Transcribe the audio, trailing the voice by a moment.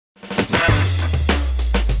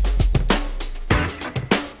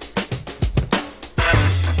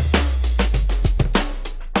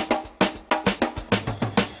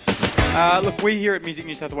Look, we here at Music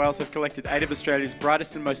New South Wales have collected 8 of Australia's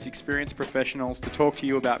brightest and most experienced professionals to talk to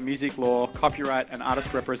you about music law, copyright and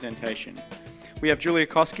artist representation. We have Julia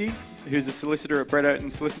Kosky, who's a solicitor at Oaten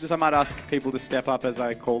Solicitors. I might ask people to step up as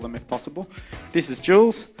I call them if possible. This is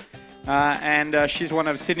Jules, and she's one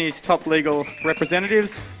of Sydney's top legal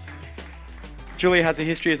representatives. Julia has a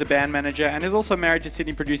history as a band manager and is also married to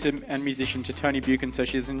Sydney producer and musician to Tony Buchan, so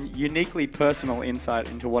she has a uniquely personal insight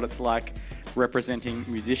into what it's like representing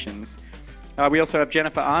musicians. We also have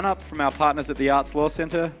Jennifer Arnott from our partners at the Arts Law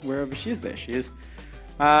Centre, wherever she is, there she is.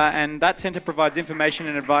 And that centre provides information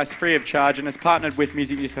and advice free of charge and has partnered with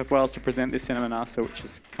Music New South Wales to present this seminar, so which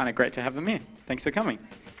is kind of great to have them here. Thanks for coming.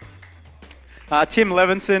 Tim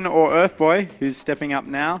Levinson, or Urthboy, who's stepping up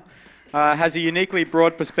now, has a uniquely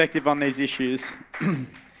broad perspective on these issues.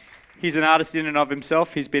 He's an artist in and of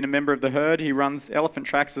himself. He's been a member of The Herd. He runs Elefant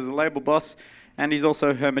Traks as a label boss, and he's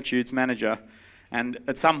also Hermitude's manager. And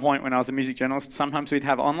at some point when I was a music journalist, sometimes we'd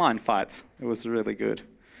have online fights. It was really good.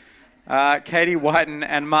 Katie Wighton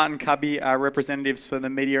and Martin Cubby are representatives for the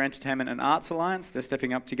Media, Entertainment and Arts Alliance. They're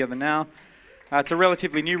stepping up together now. It's a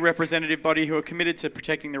relatively new representative body who are committed to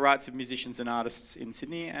protecting the rights of musicians and artists in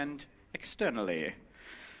Sydney and externally.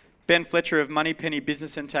 Ben Fletcher of Moneypenny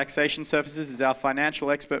Business and Taxation Services is our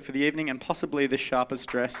financial expert for the evening and possibly the sharpest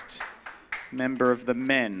dressed member of the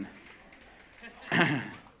men.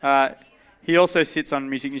 He also sits on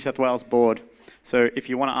Music New South Wales board, so if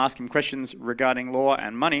you want to ask him questions regarding law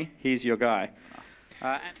and money, he's your guy.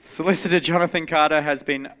 Solicitor Jonathan Carter has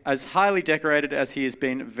been as highly decorated as he has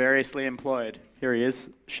been variously employed. Here he is,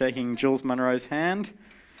 shaking Jules Munro's hand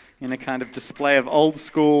in a kind of display of old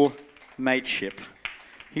school mateship.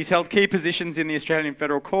 He's held key positions in the Australian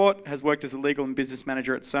Federal Court, has worked as a legal and business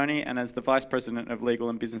manager at Sony and as the Vice President of Legal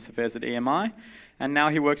and Business Affairs at EMI, and now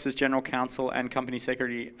he works as General Counsel and Company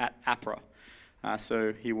Secretary at APRA.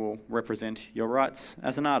 So he will represent your rights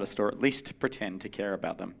as an artist, or at least pretend to care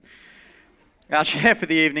about them. Our chair for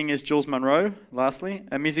the evening is Jules Munro, lastly,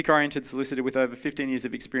 a music-oriented solicitor with over 15 years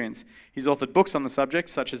of experience. He's authored books on the subject,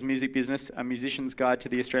 such as Music Business, A Musician's Guide to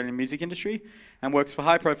the Australian Music Industry, and works for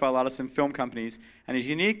high-profile artists and film companies, and is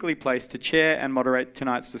uniquely placed to chair and moderate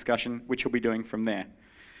tonight's discussion, which he'll be doing from there.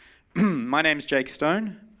 My name's Jake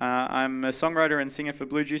Stone. I'm a songwriter and singer for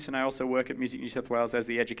Blue Juice, and I also work at Music New South Wales as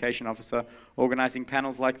the Education Officer, organising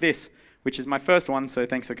panels like this, which is my first one, so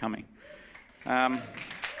thanks for coming.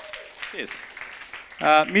 Cheers.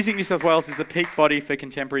 Music New South Wales is the peak body for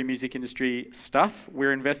contemporary music industry stuff.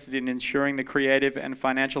 We're invested in ensuring the creative and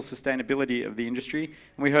financial sustainability of the industry,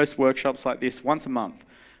 and we host workshops like this once a month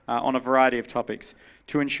on a variety of topics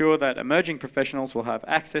to ensure that emerging professionals will have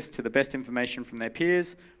access to the best information from their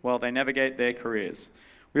peers while they navigate their careers.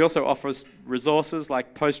 We also offer resources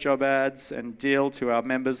like post-job ads and deal to our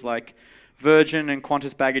members like Virgin and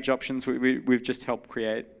Qantas baggage options we've just helped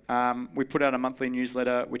create. We put out a monthly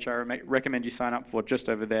newsletter, which I recommend you sign up for just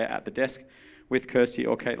over there at the desk with Kirsty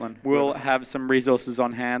or Caitlin. We'll have some resources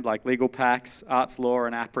on hand like legal packs, arts law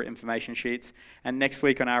and APRA information sheets. And next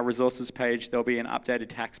week on our resources page, there'll be an updated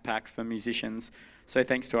tax pack for musicians. So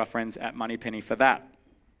thanks to our friends at Moneypenny for that.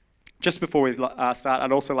 Just before we start,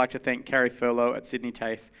 I'd also like to thank Carrie Furlow at Sydney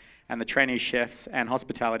TAFE and the trainee chefs and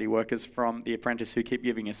hospitality workers from The Apprentice who keep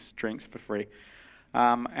giving us drinks for free.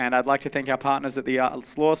 And I'd like to thank our partners at the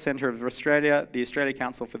Arts Law Centre of Australia, the Australia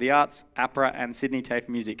Council for the Arts, APRA and Sydney TAFE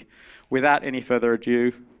Music. Without any further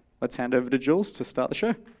ado, let's hand over to Jules to start the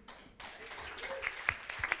show.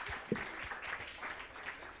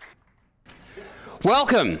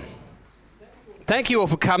 Welcome. Thank you all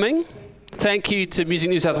for coming. Thank you to Music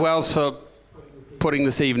New South Wales for putting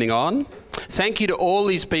this evening on. Thank you to all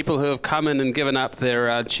these people who have come in and given up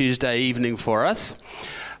their Tuesday evening for us.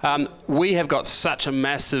 We have got such a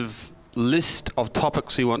massive list of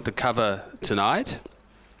topics we want to cover tonight.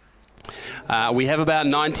 We have about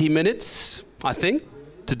 90 minutes, I think,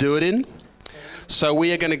 to do it in. So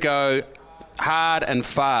we are going to go hard and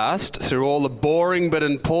fast through all the boring but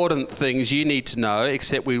important things you need to know,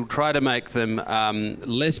 except we'll try to make them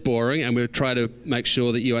less boring, and we'll try to make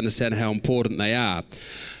sure that you understand how important they are.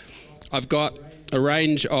 I've got a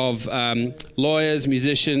range of lawyers,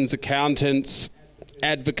 musicians, accountants,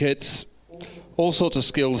 advocates, all sorts of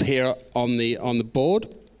skills here on the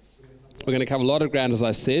board. We're going to cover a lot of ground, as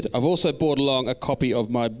I said. I've also brought along a copy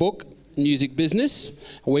of my book, Music Business.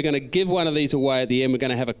 We're going to give one of these away at the end. We're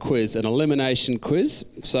going to have a quiz, an elimination quiz.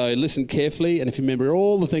 So listen carefully, and if you remember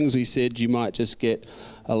all the things we said, you might just get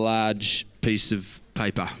a large piece of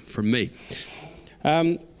paper from me.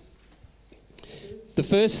 The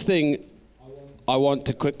first thing I want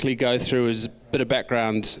to quickly go through is a bit of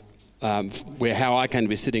background how I came to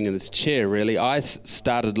be sitting in this chair, really. I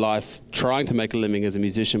started life trying to make a living as a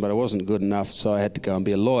musician, but I wasn't good enough, so I had to go and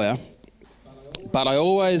be a lawyer. But I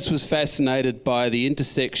always was fascinated by the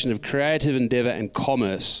intersection of creative endeavour and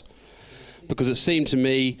commerce, because it seemed to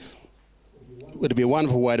me it would be a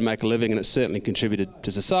wonderful way to make a living, and it certainly contributed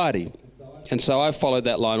to society. And so I followed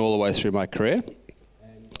that line all the way through my career.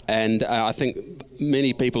 And I think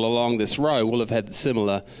many people along this row will have had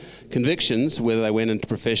similar convictions, whether they went into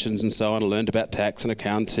professions and so on and learned about tax and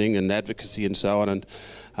accounting and advocacy and so on,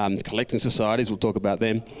 and collecting societies, we'll talk about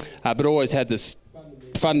them, but always had this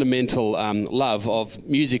fundamental love of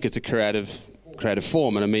music as a creative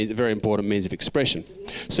form and a very important means of expression.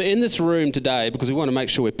 So in this room today, because we want to make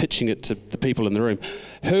sure we're pitching it to the people in the room,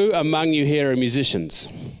 who among you here are musicians?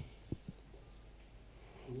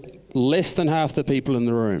 Less than half the people in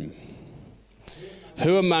the room.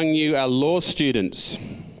 Who among you are law students?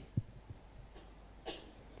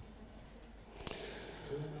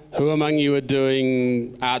 Who among you are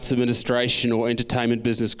doing arts administration or entertainment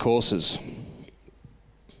business courses?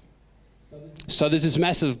 So there's this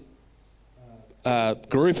massive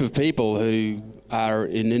group of people who are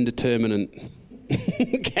in indeterminate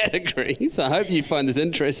categories. I hope you find this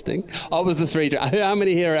interesting. I was the three. How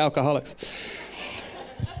many here are alcoholics?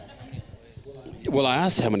 Well, I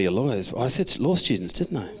asked how many are lawyers. I said law students,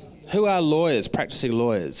 didn't I? Who are lawyers, practicing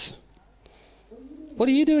lawyers? What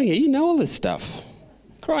are you doing here? You know all this stuff.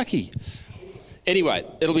 Crikey. Anyway,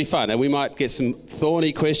 it'll be fun, and we might get some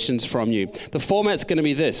thorny questions from you. The format's going to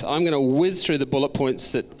be this. I'm going to whiz through the bullet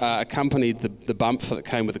points that accompanied the bump that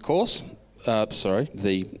came with the course.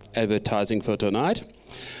 The advertising for tonight.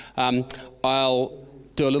 I'll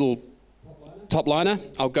do a little top liner.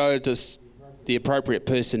 I'll go to the appropriate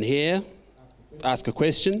person here, ask a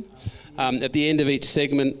question. At the end of each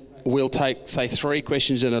segment, we'll take, say, 3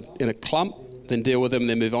 questions in a clump, then deal with them,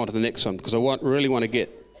 then move on to the next one, because I really want to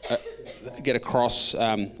get across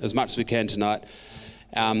as much as we can tonight.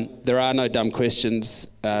 There are no dumb questions.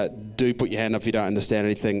 Do put your hand up if you don't understand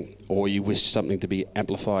anything or you wish something to be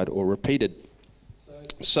amplified or repeated.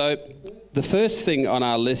 So the first thing on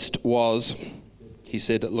our list was, he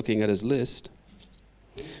said, looking at his list,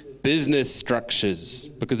 business structures,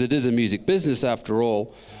 because it is a music business after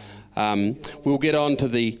all. We'll get on to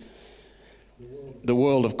the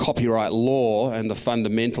world of copyright law and the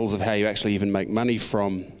fundamentals of how you actually even make money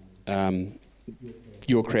from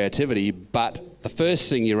your creativity. But the first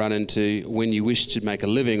thing you run into when you wish to make a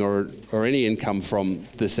living or any income from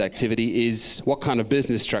this activity is what kind of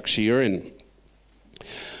business structure you're in.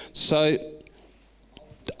 So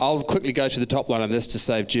I'll quickly go to the top line of this to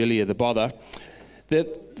save Julia the bother.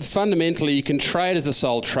 Fundamentally, you can trade as a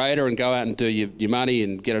sole trader and go out and do your money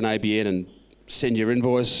and get an ABN and send your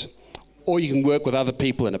invoice, or you can work with other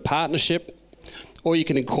people in a partnership, or you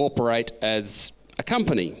can incorporate as a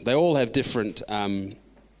company. They all have different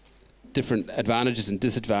advantages and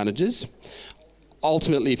disadvantages.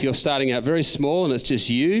 Ultimately, if you're starting out very small and it's just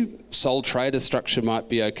you, sole trader structure might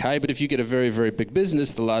be okay, but if you get a very, very big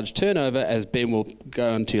business, the large turnover, as Ben will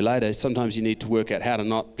go into later, sometimes you need to work out how to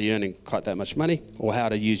not be earning quite that much money or how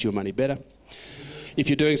to use your money better. If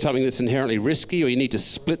you're doing something that's inherently risky or you need to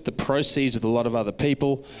split the proceeds with a lot of other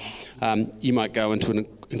people, you might go into an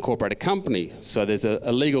incorporated company. So there's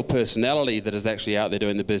a legal personality that is actually out there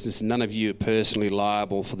doing the business, and none of you are personally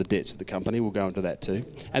liable for the debts of the company. We'll go into that too.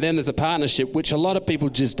 And then there's a partnership, which a lot of people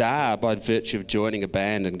just are by virtue of joining a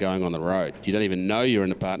band and going on the road. You don't even know you're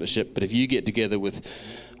in a partnership, but if you get together with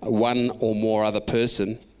one or more other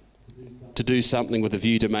person to do something with a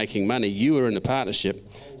view to making money, you are in a partnership.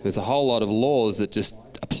 There's a whole lot of laws that just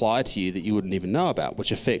apply to you that you wouldn't even know about,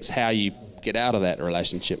 which affects how you get out of that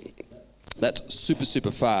relationship. That's super, super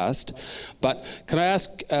fast. But can I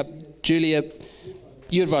ask, Julia,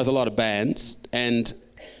 you advise a lot of bands, and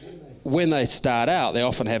when they start out, they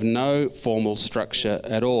often have no formal structure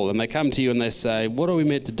at all. And they come to you and they say, what are we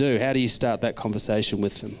meant to do? How do you start that conversation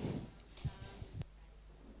with them?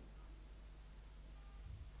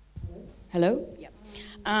 Hello? Yep.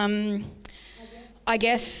 I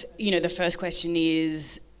guess, the first question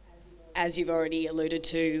is, as you've already alluded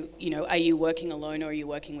to, are you working alone or are you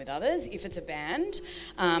working with others? If it's a band,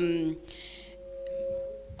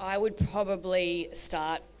 I would probably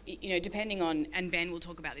start, depending on, and Ben will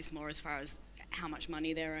talk about this more as far as how much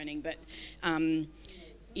money they're earning, but, from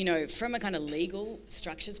a kind of legal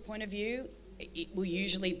structures point of view, it will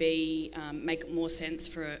usually be, make more sense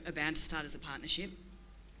for a band to start as a partnership.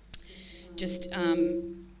 Just, sorry,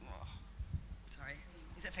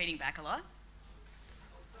 is it feeding back a lot?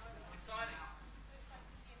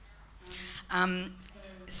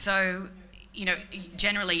 So, you know,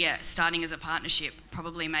 generally, yeah, starting as a partnership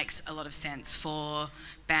probably makes a lot of sense for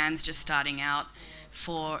bands just starting out,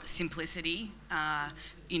 for simplicity,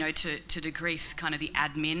 you know, to decrease kind of the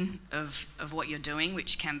admin of what you're doing,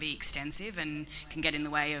 which can be extensive and can get in the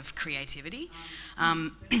way of creativity.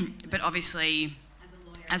 But obviously,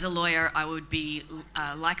 as a lawyer, I would be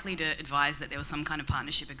likely to advise that there was some kind of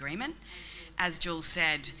partnership agreement. As Jules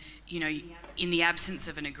said, you know, in the absence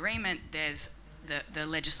of an agreement, there's the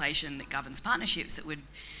legislation that governs partnerships that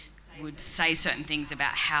would say certain things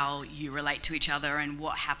about how you relate to each other and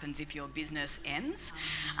what happens if your business ends.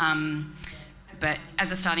 But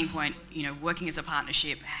as a starting point, you know, working as a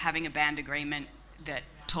partnership, having a band agreement that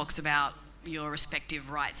talks about your respective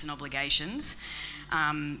rights and obligations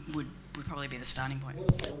would probably be the starting point.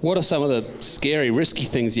 What are some of the scary, risky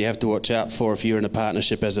things you have to watch out for if you're in a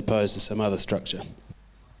partnership as opposed to some other structure?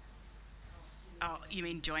 Oh, you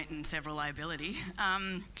mean joint and several liability?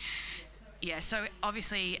 Yeah, so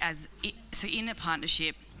obviously so in a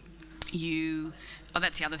partnership,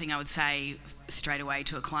 that's the other thing I would say straight away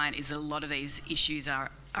to a client is a lot of these issues are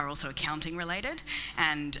also accounting related,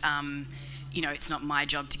 and you know, it's not my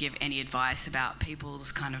job to give any advice about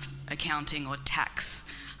people's kind of accounting or tax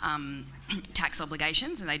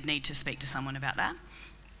obligations, and they'd need to speak to someone about that.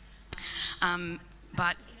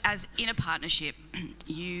 But as in a partnership,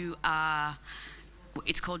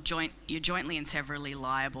 it's called you're jointly and severally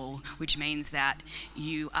liable, which means that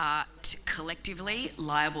you are collectively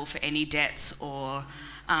liable for any debts or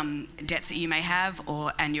debts that you may have,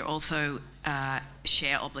 and you're also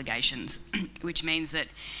share obligations, which means that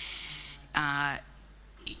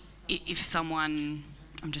if someone,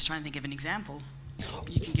 I'm just trying to think of an example.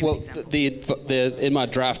 You can give an example. In my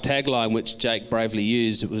draft tagline, which Jake bravely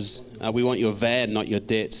used, it was, we want your van, not your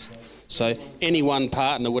debts. So any one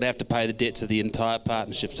partner would have to pay the debts of the entire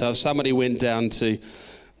partnership. So if somebody went down to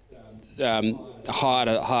hired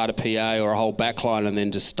a PA or a whole backline and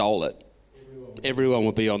then just stole it, everyone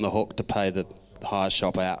would be on the hook to pay the hire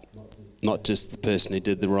shop out, not just the person who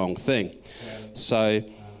did the wrong thing. So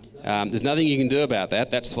there's nothing you can do about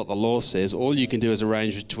that. That's what the law says. All you can do is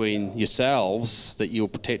arrange between yourselves that you'll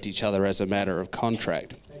protect each other as a matter of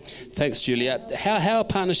contract. Thanks, Julia. How are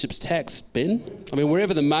partnerships taxed, Ben? I mean,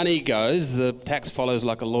 wherever the money goes, the tax follows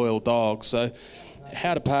like a loyal dog. So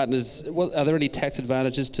how do partners, are there any tax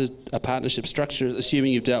advantages to a partnership structure,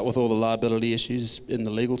 assuming you've dealt with all the liability issues in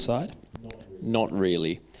the legal side? Not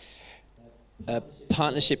really. A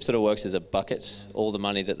partnership sort of works as a bucket. All the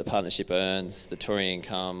money that the partnership earns, the touring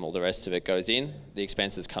income, all the rest of it goes in, the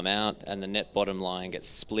expenses come out, and the net bottom line gets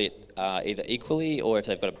split either equally, or if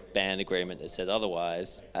they've got a band agreement that says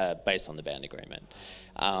otherwise, based on the band agreement.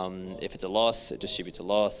 If it's a loss, it distributes a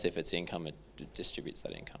loss. If it's income, it distributes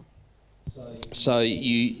that income. So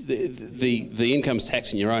the income's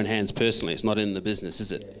taxed in your own hands personally. It's not in the business,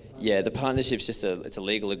 is it? Yeah, the partnership's just it's a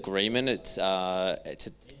legal agreement. It's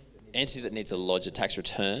an entity that needs to lodge a tax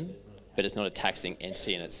return, but it's not a taxing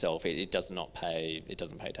entity in itself. It doesn't pay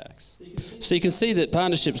tax. So you can see that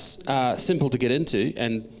partnerships are simple to get into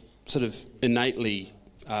and sort of innately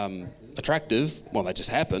attractive. Well, they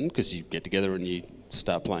just happen because you get together and you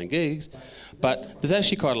start playing gigs. But there's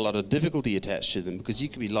actually quite a lot of difficulty attached to them because you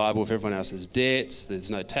could be liable for everyone else's debts.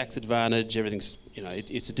 There's no tax advantage. Everything's, you know,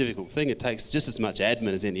 it's a difficult thing. It takes just as much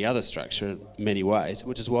admin as any other structure in many ways,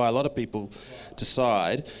 which is why a lot of people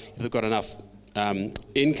decide, if they've got enough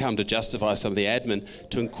income to justify some of the admin,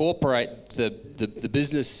 to incorporate the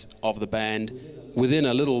business of the band within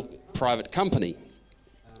a little private company.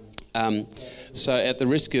 So at the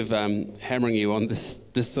risk of hammering you on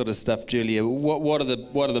this sort of stuff, Julia, what are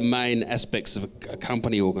the main aspects of a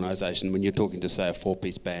company organisation when you're talking to, say, a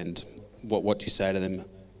four-piece band? What do you say to them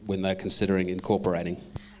when they're considering incorporating?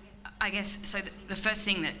 I guess, so the first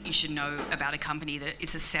thing that you should know about a company, that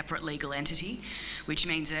it's a separate legal entity, which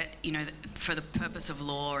means that, you know, for the purpose of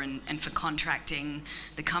law and for contracting,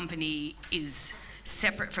 the company is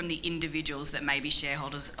separate from the individuals that may be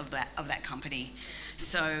shareholders of that company.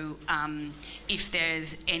 So if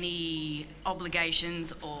there's any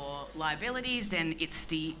obligations or liabilities, then it's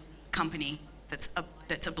the company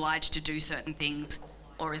that's obliged to do certain things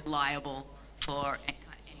or is liable for any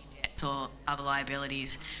debts or other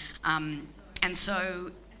liabilities. And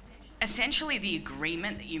so essentially the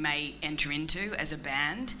agreement that you may enter into as a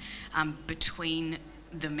band between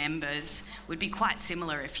the members would be quite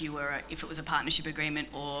similar if it was a partnership agreement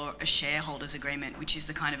or a shareholders agreement, which is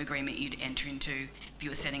the kind of agreement you'd enter into if you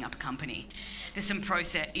were setting up a company. There's some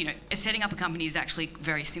process, you know, setting up a company is actually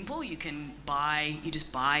very simple. You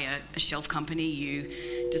just buy a shelf company, you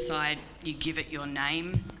decide, you give it your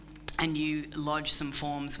name, and you lodge some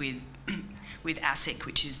forms with ASIC,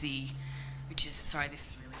 which is the which is, sorry, this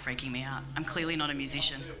is really freaking me out. I'm clearly not a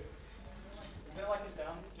musician.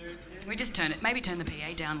 Can we just turn it, maybe turn the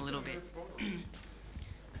PA down a little bit?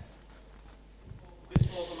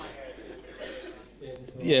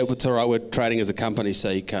 Yeah, it's all right. We're trading as a company, so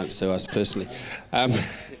you can't sue us personally.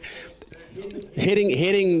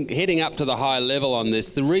 Heading up to the high level on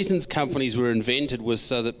this, the reasons companies were invented was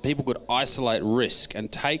so that people could isolate risk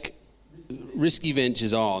and take risky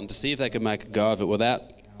ventures on to see if they could make a go of it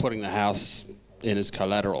without putting the house in as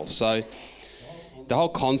collateral. So the whole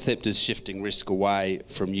concept is shifting risk away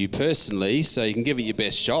from you personally, so you can give it your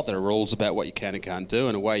best shot. There are rules about what you can and can't do,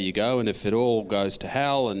 and away you go. And if it all goes to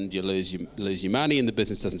hell and you lose your money and the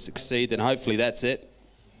business doesn't succeed, then hopefully that's it.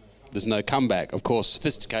 There's no comeback. Of course,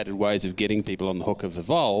 sophisticated ways of getting people on the hook have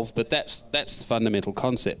evolved, but that's the fundamental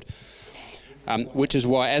concept. Which is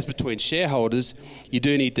why, as between shareholders, you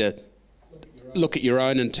do need to look at your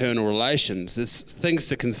own internal relations. There's things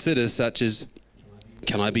to consider, such as,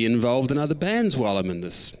 can I be involved in other bands while I'm in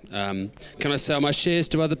this? Can I sell my shares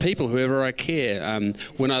to other people, whoever I care?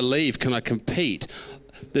 When I leave, can I compete?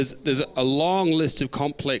 There's a long list of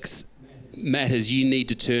complex matters you need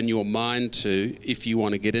to turn your mind to if you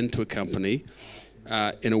want to get into a company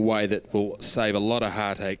in a way that will save a lot of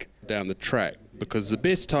heartache down the track. Because the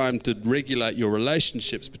best time to regulate your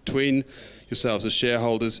relationships between yourselves as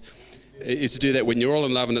shareholders is to do that when you're all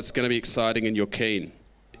in love and it's going to be exciting and you're keen.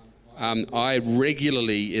 I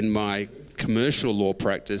regularly, in my commercial law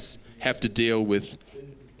practice, have to deal with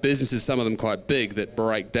businesses, some of them quite big, that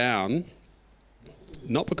break down,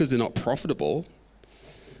 not because they're not profitable,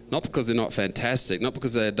 not because they're not fantastic, not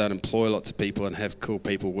because they don't employ lots of people and have cool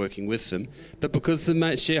people working with them, but because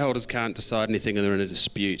the shareholders can't decide anything and they're in a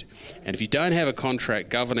dispute. And if you don't have a contract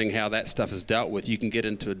governing how that stuff is dealt with, you can get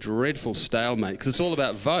into a dreadful stalemate, because it's all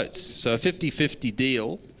about votes. So a 50-50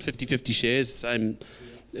 deal, 50-50 shares, same.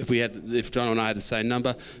 If John and I had the same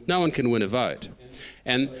number, no one can win a vote.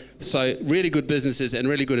 And so really good businesses and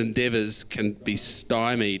really good endeavours can be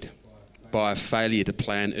stymied by a failure to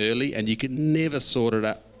plan early, and you can never sort it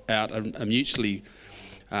out a mutually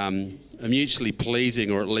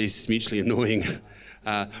pleasing, or at least mutually annoying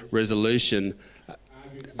resolution,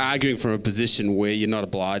 arguing from a position where you're not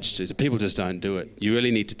obliged to. So people just don't do it. You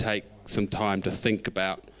really need to take some time to think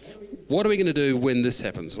about, what are we going to do when this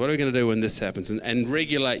happens? What are we going to do when this happens? And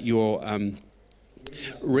regulate your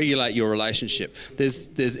relationship.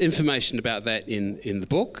 There's information about that in the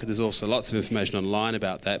book. There's also lots of information online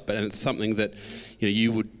about that. But it's something that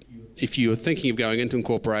you would, if you were thinking of going into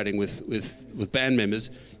incorporating with band members,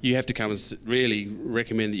 you have to come and really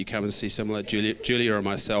recommend that you come and see someone like Julia or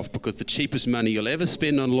myself, because the cheapest money you'll ever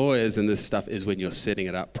spend on lawyers and this stuff is when you're setting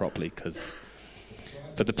it up properly. Because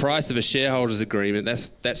for the price of a shareholders agreement, that's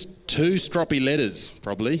 2 stroppy letters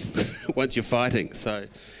probably once you're fighting. So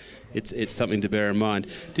it's something to bear in mind.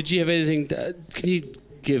 Did you have anything? Can you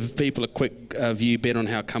give people a quick view, Ben, on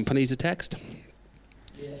how companies are taxed?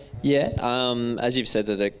 Yeah, as you've said,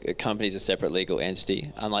 that a company is a separate legal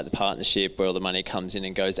entity, unlike the partnership where all the money comes in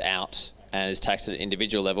and goes out and is taxed at an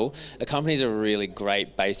individual level. A company is a really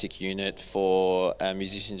great basic unit for a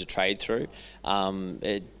musician to trade through.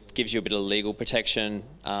 It gives you a bit of legal protection,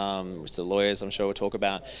 which the lawyers I'm sure will talk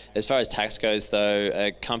about. As far as tax goes though,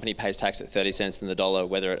 a company pays tax at 30 cents in the dollar,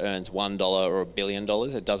 whether it earns $1 or $1 billion,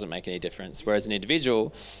 it doesn't make any difference. Whereas an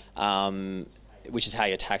individual, which is how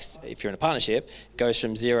you're taxed if you're in a partnership, goes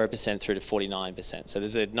from 0% through to 49%. So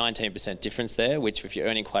there's a 19% difference there, which if you're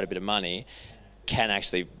earning quite a bit of money, can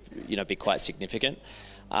actually be quite significant.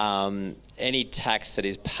 Any tax that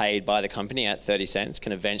is paid by the company at 30 cents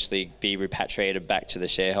can eventually be repatriated back to the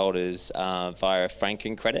shareholders via a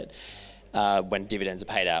franking credit when dividends are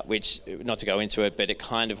paid out, which, not to go into it, but it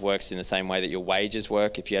kind of works in the same way that your wages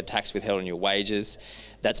work. If you had tax withheld on your wages,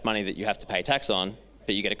 that's money that you have to pay tax on,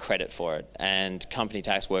 but you get a credit for it. And company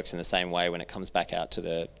tax works in the same way when it comes back out to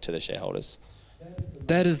the shareholders.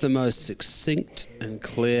 That is the most succinct and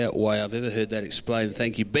clear way I've ever heard that explained.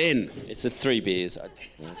 Thank you, Ben. It's the 3 beers.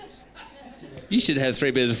 You should have 3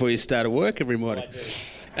 beers before you start at work every morning.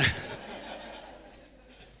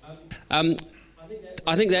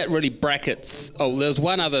 I think that really brackets... Oh, there's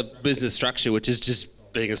one other business structure, which is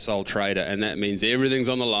just being a sole trader, and that means everything's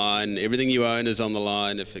on the line, everything you own is on the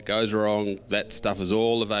line. If it goes wrong, that stuff is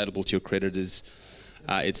all available to your creditors.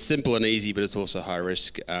 It's simple and easy, but it's also high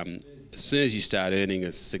risk. As soon as you start earning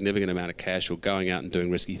a significant amount of cash or going out and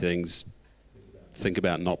doing risky things, think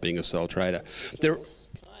about not being a sole trader.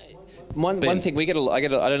 One thing I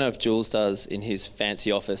don't know if Jules does in his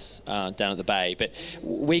fancy office down at the Bay, but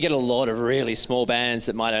we get a lot of really small bands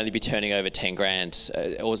that might only be turning over 10 grand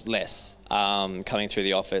or less coming through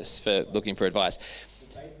the office for looking for advice.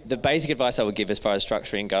 The basic advice I would give as far as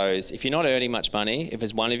structuring goes, if you're not earning much money, if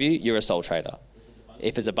there's one of you, you're a sole trader.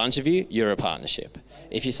 If there's a bunch of you, you're a partnership.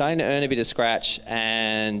 If you're starting to earn a bit of scratch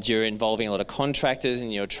and you're involving a lot of contractors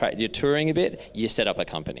and you're touring a bit, you set up a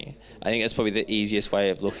company. I think that's probably the easiest way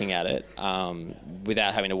of looking at it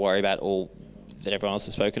without having to worry about all that everyone else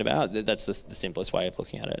has spoken about. That's the simplest way of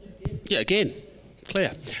looking at it. Yeah, again,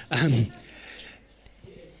 clear.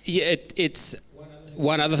 It's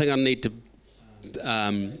one other thing I need to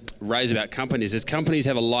raise about companies is companies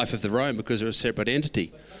have a life of their own because they're a separate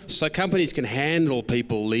entity. So companies can handle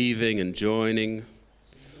people leaving and joining.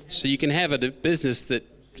 So you can have a business that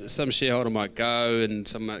some shareholder might go and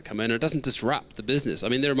some might come in, and it doesn't disrupt the business. I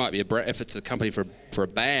mean, there might be if it's a company for a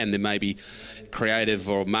band, there may be creative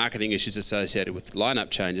or marketing issues associated with lineup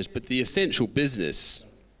changes, but the essential business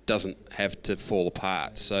doesn't have to fall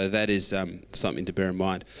apart. So that is something to bear in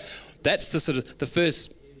mind. That's the sort of the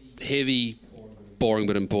first heavy, boring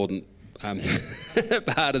but important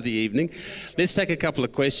part of the evening. Let's take a couple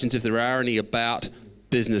of questions, if there are any, about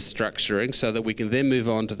business structuring, so that we can then move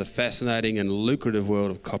on to the fascinating and lucrative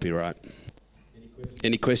world of copyright.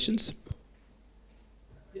 Any questions?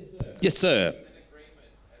 Yes, sir.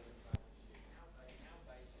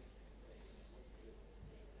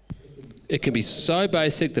 It can be so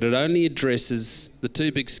basic that it only addresses the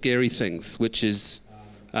two big scary things, which is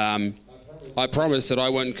I promise that I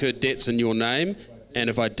won't incur debts in your name, and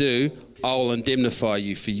if I do, I will indemnify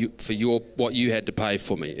you for what you had to pay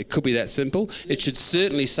for me. It could be that simple. It should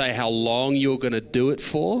certainly say how long you're going to do it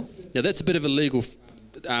for. Now, that's a bit of a legal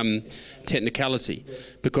technicality,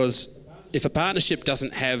 because if a partnership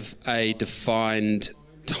doesn't have a defined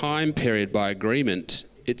time period by agreement,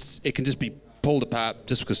 it can just be pulled apart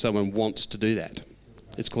just because someone wants to do that.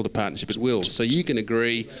 It's called a partnership at will. So you can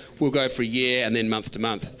agree, we'll go for a year and then month to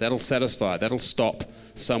month. That'll satisfy. That'll stop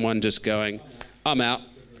someone just going, I'm out,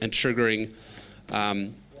 and triggering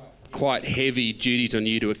quite heavy duties on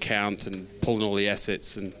you to account and pulling all the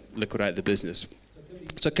assets and liquidate the business.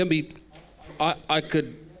 So it can be,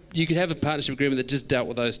 you could have a partnership agreement that just dealt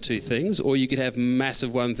with those two things, or you could have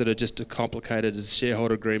massive ones that are just as complicated as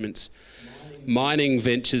shareholder agreements. Mining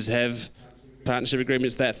ventures have partnership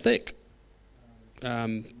agreements that thick.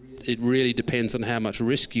 It really depends on how much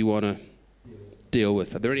risk you want to deal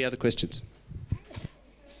with. Are there any other questions?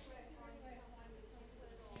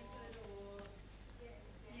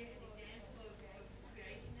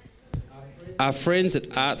 Our friends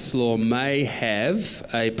at Arts Law may have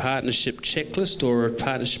a partnership checklist or a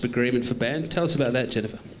partnership agreement for bands. Tell us about that,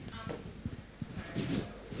 Jennifer.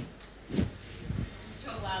 Just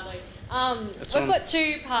talk loudly. We've got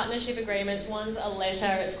two partnership agreements. One's a letter,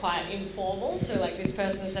 it's quite informal, so like this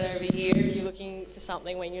person said over here, if you're looking for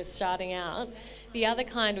something when you're starting out. The other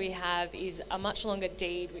kind we have is a much longer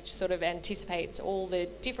deed, which sort of anticipates all the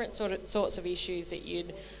different sorts of issues that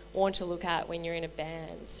you'd want to look at when you're in a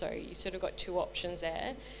band. So you sort of got two options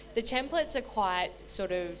there. The templates are quite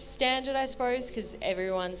sort of standard, I suppose, because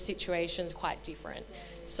everyone's situation's quite different.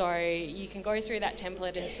 So you can go through that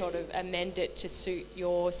template and sort of amend it to suit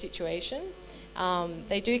your situation.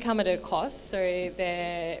 They do come at a cost, so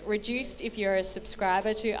they're reduced if you're a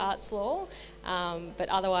subscriber to Arts Law, but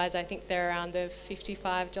otherwise I think they're around the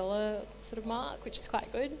 $55 sort of mark, which is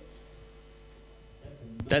quite good.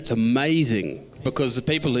 That's amazing, because the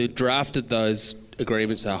people who drafted those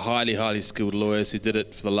agreements are highly, highly skilled lawyers who did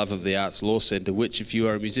it for the love of the Arts Law Centre, which, if you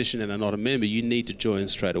are a musician and are not a member, you need to join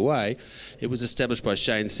straight away. It was established by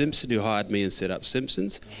Shane Simpson, who hired me and set up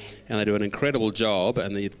Simpsons, and they do an incredible job,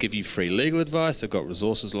 and they give you free legal advice. They've got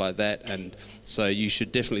resources like that, and so you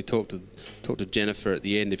should definitely talk to Jennifer at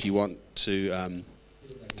the end if you want to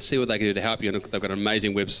see what they can do to help you. And they've got an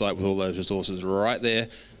amazing website with all those resources right there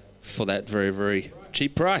for that very, very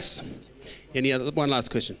cheap price. One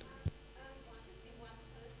last question?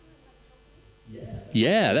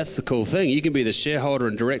 Yeah, that's the cool thing. You can be the shareholder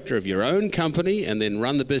and director of your own company and then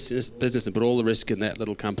run the business and put all the risk in that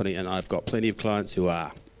little company, and I've got plenty of clients who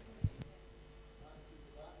are.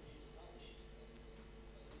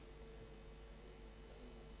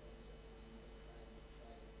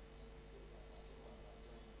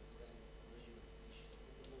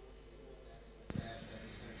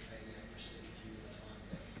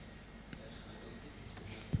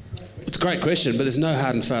 It's a great question, but there's no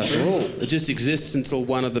hard and fast rule. It just exists until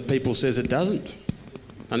one of the people says it doesn't,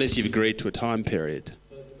 unless you've agreed to a time period.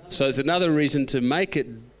 So it's another reason to make it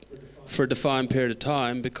for a defined period of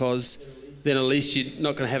time, because then at least you're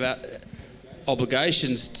not going to have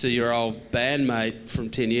obligations to your old bandmate from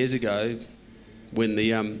 10 years ago when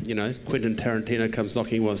the, Quentin Tarantino comes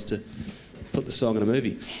knocking and wants to put the song in a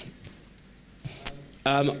movie.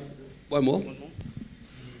 One more.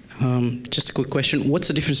 Just a quick question. What's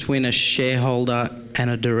the difference between a shareholder and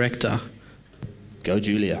a director? Go,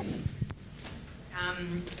 Julia.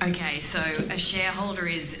 Okay, so a shareholder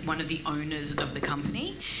is one of the owners of the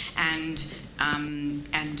company, and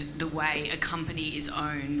the way a company is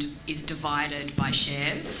owned is divided by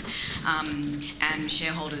shares, and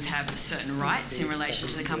shareholders have certain rights in relation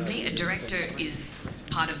to the company. A director is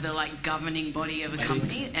part of the governing body of a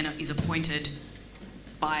company and is appointed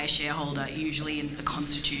by a shareholder, usually in a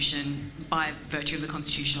constitution, by virtue of the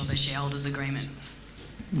constitution or the shareholders' agreement.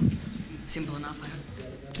 Simple enough, I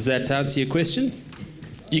hope. Does that answer your question?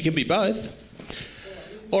 You can be both.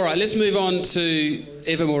 All right, let's move on to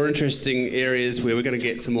ever more interesting areas where we're going to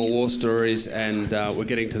get some more war stories, and we're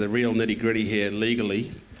getting to the real nitty-gritty here legally,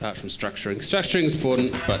 apart from structuring. Structuring is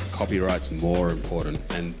important, but copyright's more important,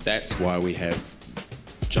 and that's why we have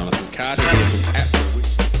Jonathan Carter here from APRA.